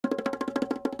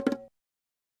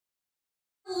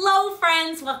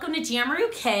friends, welcome to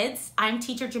JAMaROO Kids. I'm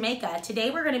teacher Jamaica. Today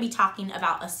we're going to be talking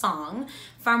about a song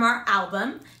from our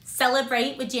album,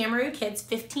 Celebrate with JAMaROO Kids,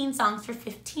 15 songs for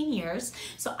 15 years.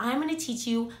 So I'm going to teach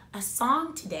you a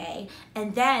song today,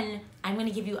 and then I'm going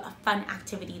to give you a fun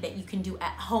activity that you can do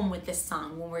at home with this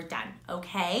song when we're done,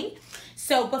 okay?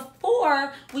 So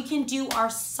before we can do our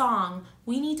song,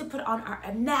 we need to put on our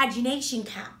imagination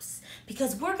caps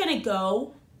because we're going to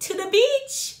go to the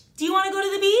beach. Do you want to go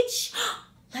to the beach?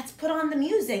 Let's put on the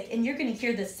music and you're gonna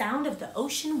hear the sound of the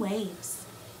ocean waves.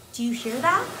 Do you hear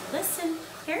that? Listen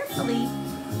carefully.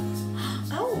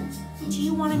 Oh, do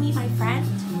you wanna meet my friend?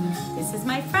 This is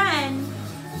my friend,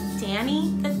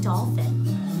 Danny the Dolphin.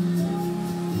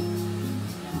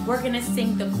 We're gonna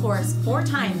sing the chorus 4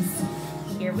 times.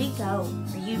 Here we go.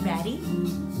 Are you ready?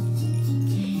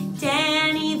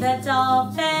 Danny the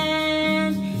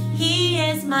Dolphin, he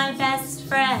is my best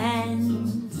friend.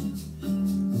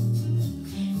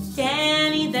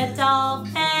 Danny the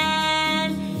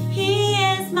Dolphin, he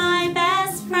is my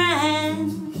best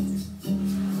friend.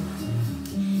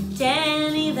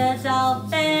 Danny the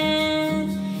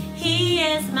Dolphin, he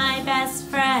is my best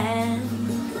friend.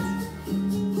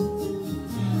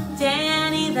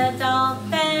 Danny the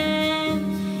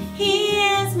Dolphin, he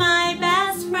is my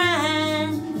best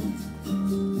friend.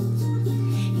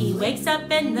 He wakes up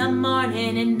in the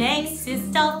morning and makes his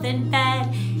dolphin bed.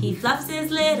 He fluffs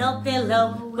his little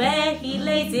pillow where he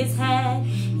lays his head.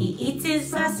 He eats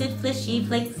his roasted fishy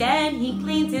flakes and he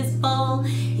cleans his bowl.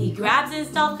 He grabs his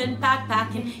dolphin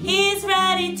backpack and he's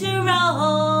ready to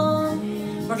roll.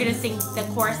 We're gonna sing the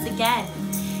chorus again.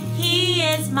 He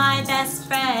is my best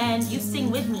friend. You sing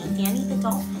with me, Danny the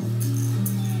Dolphin.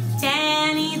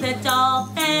 Danny the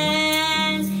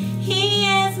Dolphin, he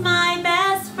is my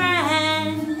best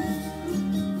friend.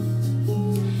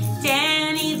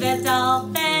 Danny the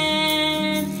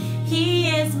Dolphin, he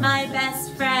is my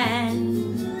best friend.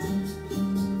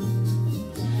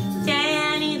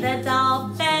 Danny the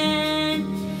Dolphin,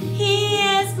 he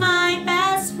is my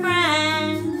best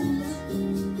friend.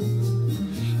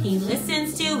 He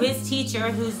listens to his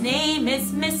teacher whose name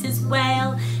is Mrs.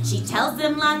 Whale. She tells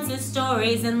him lots of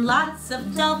stories and lots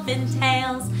of dolphin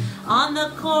tales. On the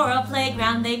coral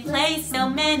playground they play so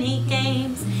many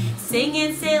games,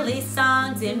 singing silly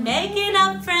songs and making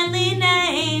up friendly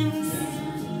names.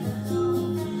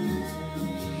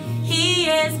 He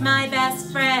is my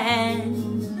best friend.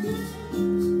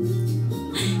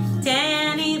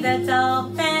 Danny the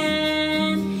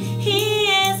Dolphin, he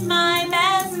is my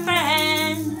best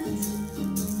friend.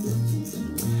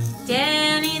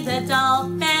 Danny the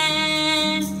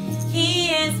Dolphin,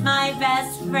 he is my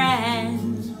best friend.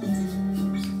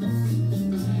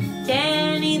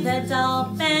 Danny the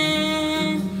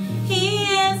Dolphin, he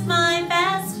is my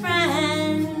best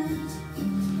friend.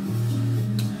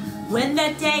 When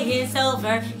the day is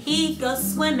over, he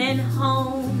goes swimming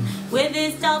home. With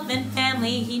his dolphin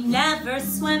family, he never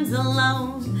swims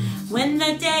alone. When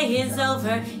the day is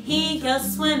over, he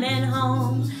goes swimming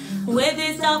home. With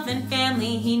his dolphin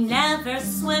family, he never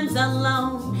swims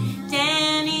alone.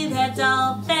 Danny the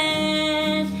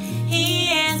Dolphin, he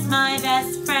is my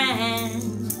best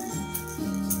friend.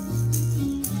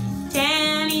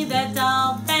 Danny the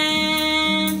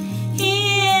Dolphin,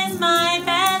 he is my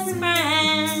best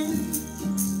friend.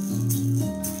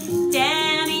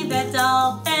 Danny the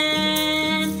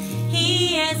Dolphin,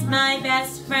 he is my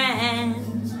best friend.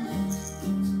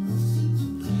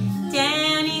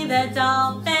 Danny the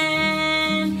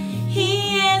Dolphin,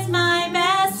 he is my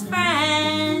best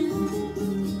friend.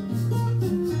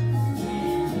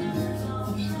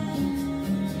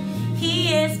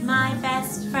 He is my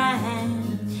best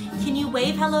friend. Can you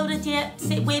wave hello to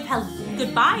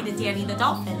goodbye to Danny the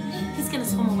Dolphin? He's gonna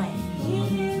swim away.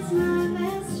 He is my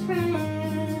best friend.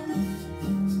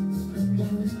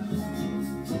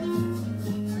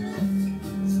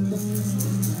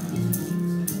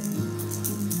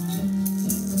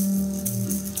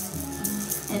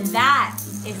 And that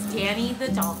is Danny the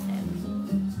Dolphin.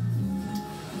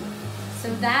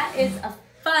 So that is a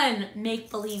fun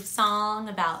make-believe song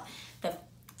about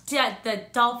the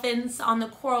dolphins on the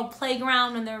coral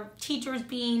playground and their teachers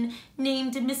being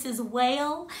named Mrs.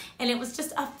 Whale. And it was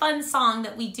just a fun song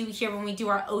that we do here when we do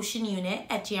our ocean unit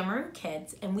at JAMaROO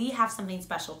Kids. And we have something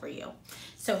special for you.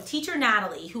 So teacher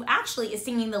Natalie, who actually is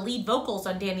singing the lead vocals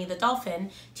on Danny the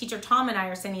Dolphin, teacher Tom and I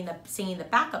are singing the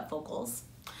backup vocals,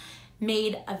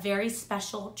 made a very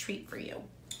special treat for you.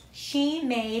 She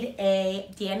made a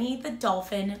Danny the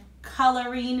Dolphin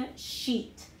coloring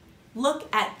sheet. Look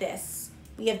at this.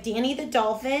 We have Danny the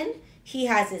Dolphin. He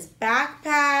has his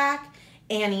backpack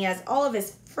and he has all of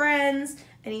his friends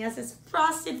and he has his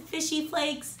frosted fishy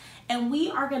flakes, and we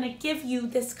are gonna give you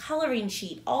this coloring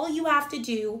sheet. All you have to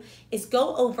do is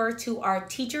go over to our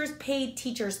Teachers Paid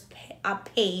Teachers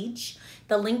page.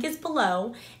 The link is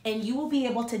below, and you will be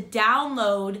able to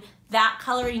download that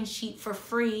coloring sheet for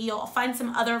free. You'll find some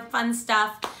other fun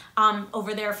stuff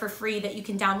over there for free that you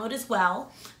can download as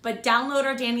well. But download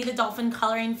our Danny the Dolphin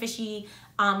coloring fishy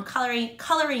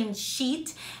coloring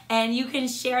sheet, and you can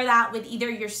share that with either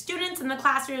your students in the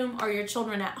classroom or your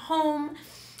children at home.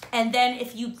 And then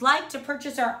if you'd like to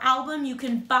purchase our album, you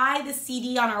can buy the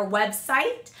CD on our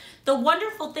website. The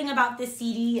wonderful thing about this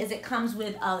CD is it comes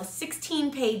with a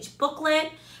 16-page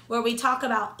booklet where we talk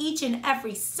about each and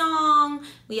every song.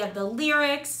 We have the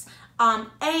lyrics,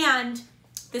 and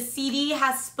the CD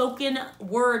has spoken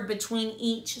word between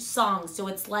each song. So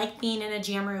it's like being in a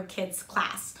JAMaROO Kids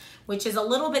class, which is a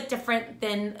little bit different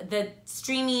than the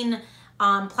streaming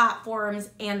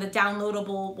platforms and the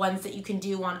downloadable ones that you can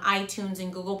do on iTunes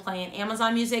and Google Play and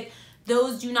Amazon Music.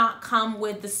 Those do not come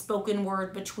with the spoken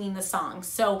word between the songs.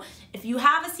 So if you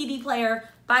have a CD player,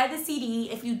 buy the CD.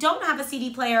 If you don't have a CD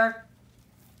player,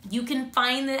 you can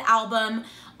find the album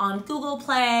on Google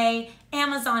Play,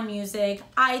 Amazon Music,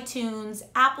 iTunes,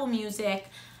 Apple Music,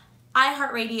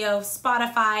 iHeartRadio,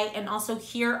 Spotify, and also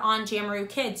here on JAMaROO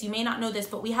Kids. You may not know this,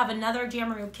 but we have another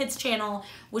JAMaROO Kids channel,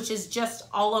 which is just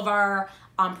all of our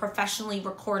professionally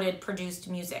recorded, produced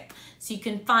music. So you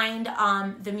can find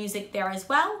the music there as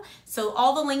well. So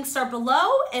all the links are below,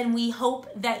 and we hope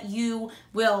that you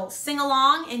will sing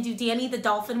along and do Danny the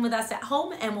Dolphin with us at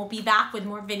home, and we'll be back with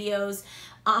more videos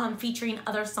featuring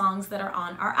other songs that are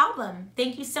on our album.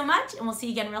 Thank you so much, and we'll see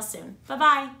you again real soon.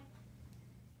 Bye-bye.